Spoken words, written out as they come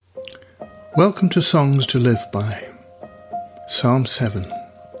Welcome to Songs to Live By. Psalm 7.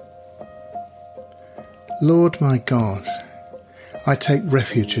 Lord my God, I take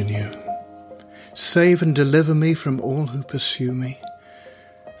refuge in you. Save and deliver me from all who pursue me,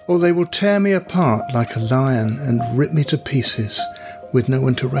 or they will tear me apart like a lion and rip me to pieces with no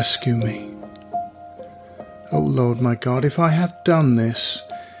one to rescue me. O Lord my God, if I have done this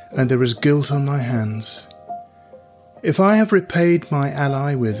and there is guilt on my hands, if I have repaid my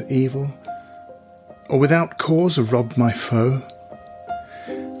ally with evil, or without cause have robbed my foe,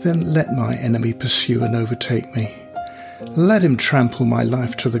 then let my enemy pursue and overtake me. Let him trample my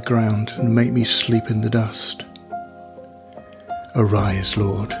life to the ground and make me sleep in the dust. Arise,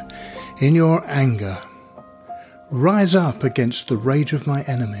 Lord, in your anger. Rise up against the rage of my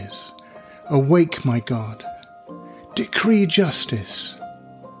enemies. Awake, my God. Decree justice.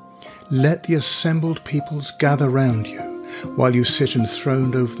 Let the assembled peoples gather round you, while you sit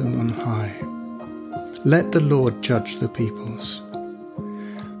enthroned over them on high. Let the Lord judge the peoples.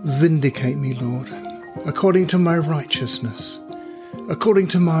 Vindicate me, Lord, according to my righteousness, according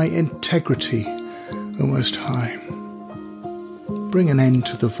to my integrity, O Most High. Bring an end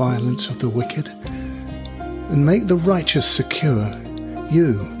to the violence of the wicked, and make the righteous secure,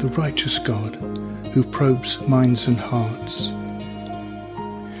 you, the righteous God, who probes minds and hearts.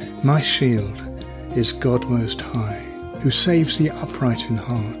 My shield is God Most High, who saves the upright in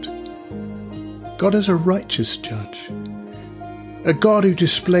heart. God is a righteous judge, a God who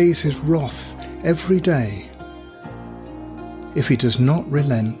displays his wrath every day. If he does not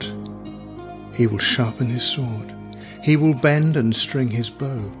relent, he will sharpen his sword. He will bend and string his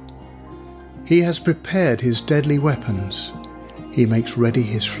bow. He has prepared his deadly weapons. He makes ready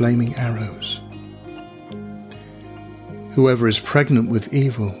his flaming arrows. Whoever is pregnant with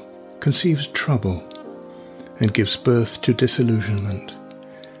evil conceives trouble and gives birth to disillusionment.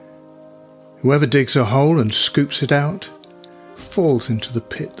 Whoever digs a hole and scoops it out falls into the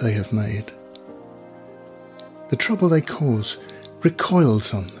pit they have made. The trouble they cause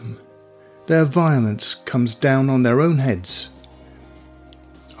recoils on them. Their violence comes down on their own heads.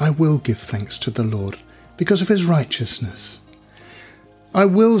 I will give thanks to the Lord because of his righteousness. I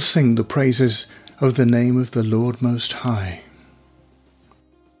will sing the praises of the name of the Lord Most High.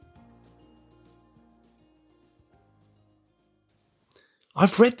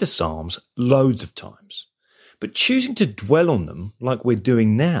 I've read the Psalms loads of times, but choosing to dwell on them like we're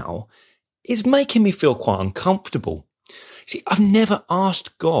doing now is making me feel quite uncomfortable. See, I've never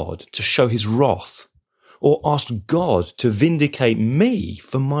asked God to show his wrath or asked God to vindicate me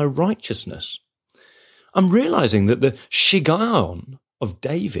for my righteousness. I'm realizing that the Shiggaion of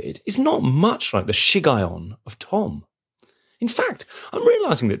David is not much like the Shiggaion of Tom. In fact, I'm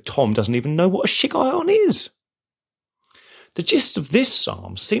realizing that Tom doesn't even know what a Shiggaion is. The gist of this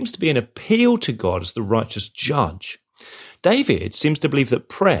psalm seems to be an appeal to God as the righteous judge. David seems to believe that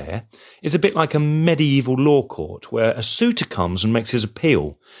prayer is a bit like a medieval law court where a suitor comes and makes his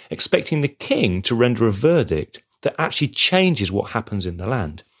appeal, expecting the king to render a verdict that actually changes what happens in the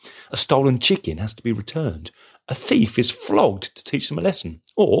land. A stolen chicken has to be returned. A thief is flogged to teach them a lesson.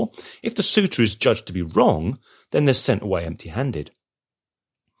 Or, if the suitor is judged to be wrong, then they're sent away empty-handed.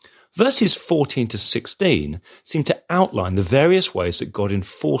 Verses 14 to 16 seem to outline the various ways that God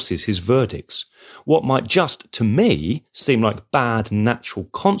enforces his verdicts. What might just, to me, seem like bad natural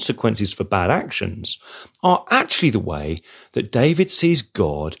consequences for bad actions are actually the way that David sees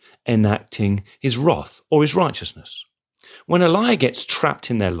God enacting his wrath or his righteousness. When a liar gets trapped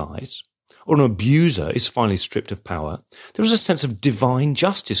in their lies, or an abuser is finally stripped of power, there is a sense of divine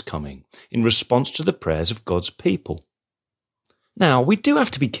justice coming in response to the prayers of God's people. Now, we do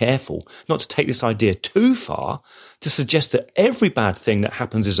have to be careful not to take this idea too far to suggest that every bad thing that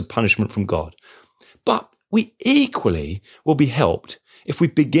happens is a punishment from God. But we equally will be helped if we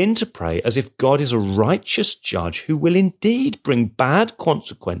begin to pray as if God is a righteous judge who will indeed bring bad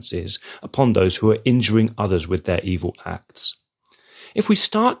consequences upon those who are injuring others with their evil acts. If we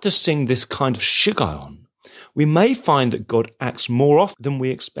start to sing this kind of Shiggaion, we may find that God acts more often than we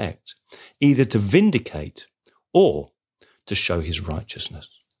expect, either to vindicate or to show his righteousness.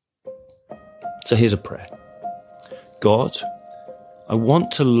 So here's a prayer. God, I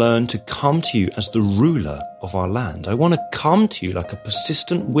want to learn to come to you as the ruler of our land. I want to come to you like a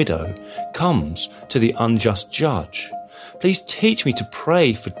persistent widow comes to the unjust judge. Please teach me to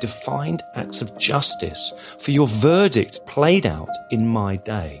pray for defined acts of justice, for your verdict played out in my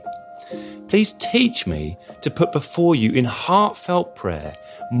day. Please teach me to put before you in heartfelt prayer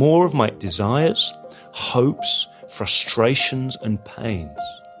more of my desires, hopes, frustrations and pains.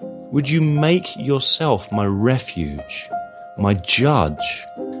 Would you make yourself my refuge, my judge,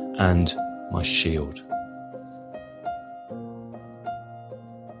 and my shield.